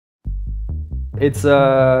It's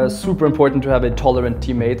super important to have a tolerant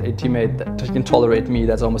teammate, a teammate that can tolerate me.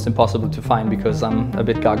 That's almost impossible to find because I'm a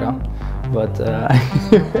bit gaga. But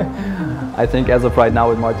I think as of right now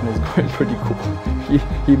with Martin is going pretty cool.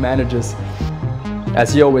 He manages.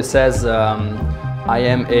 As he always says, I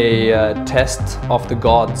am a test of the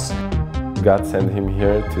gods. God sent him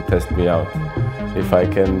here to test me out. If I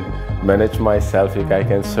can manage myself, if I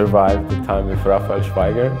can survive the time with Rafael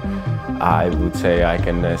Schwaiger, I would say I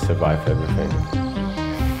can survive everything.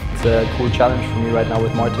 It's a cool challenge for me right now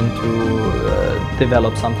with Martin to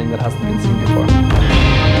develop something that hasn't been seen before.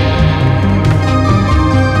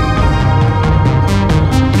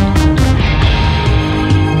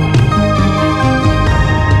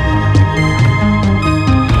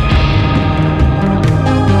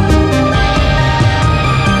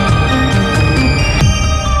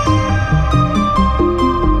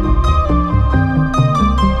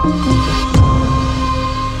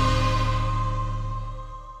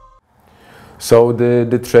 So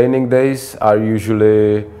the training days are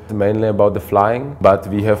usually mainly about the flying, but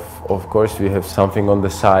we have, of course, we have something on the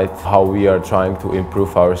side, how we are trying to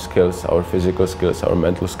improve our skills, our physical skills, our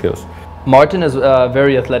mental skills. Martin is a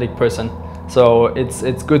very athletic person, so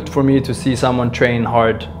it's good for me to see someone train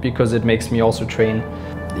hard because it makes me also train.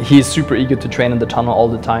 He's super eager to train in the tunnel all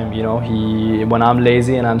the time, you know. When I'm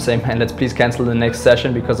lazy and I'm saying, man, let's please cancel the next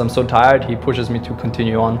session because I'm so tired, he pushes me to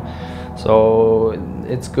continue on. So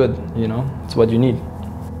it's good, you know, it's what you need.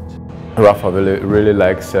 Rafa really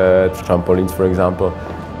likes trampolines, for example.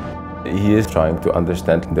 He is trying to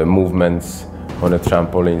understand the movements on the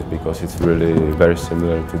trampolines because it's really very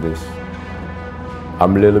similar to this.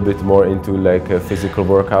 I'm a little bit more into like physical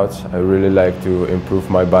workouts. I really like to improve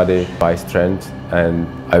my body, my strength, and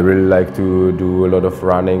I really like to do a lot of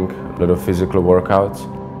running, a lot of physical workouts.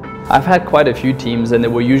 I've had quite a few teams and they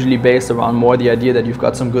were usually based around more the idea that you've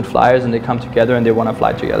got some good flyers and they come together and they want to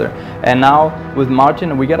fly together. And now with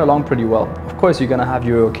Martin we get along pretty well. Of course you're going to have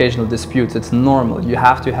your occasional disputes, it's normal. You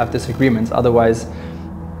have to have disagreements, otherwise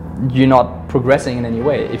you're not progressing in any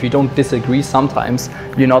way. If you don't disagree sometimes,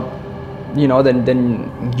 you're not, you know,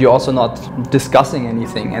 then you're also not discussing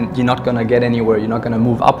anything and you're not going to get anywhere, you're not going to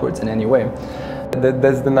move upwards in any way.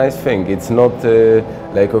 That's the nice thing. It's not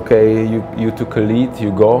like, okay, you took a lead,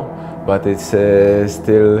 you go, but it's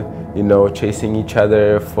still, you know, chasing each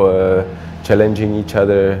other, for challenging each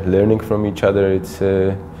other, learning from each other. It's,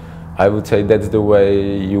 I would say that's the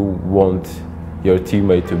way you want your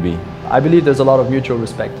teammate to be. I believe there's a lot of mutual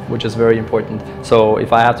respect, which is very important. So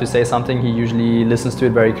if I have to say something, he usually listens to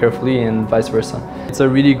it very carefully and vice versa. It's a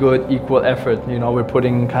really good equal effort. You know, we're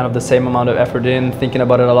putting kind of the same amount of effort in, thinking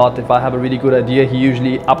about it a lot. If I have a really good idea, he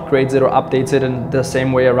usually upgrades it or updates it in the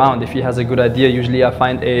same way around. If he has a good idea, usually I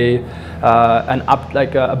find a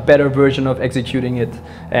better version of executing it.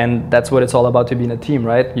 And that's what it's all about to be in a team,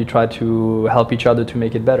 right? You try to help each other to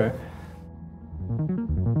make it better.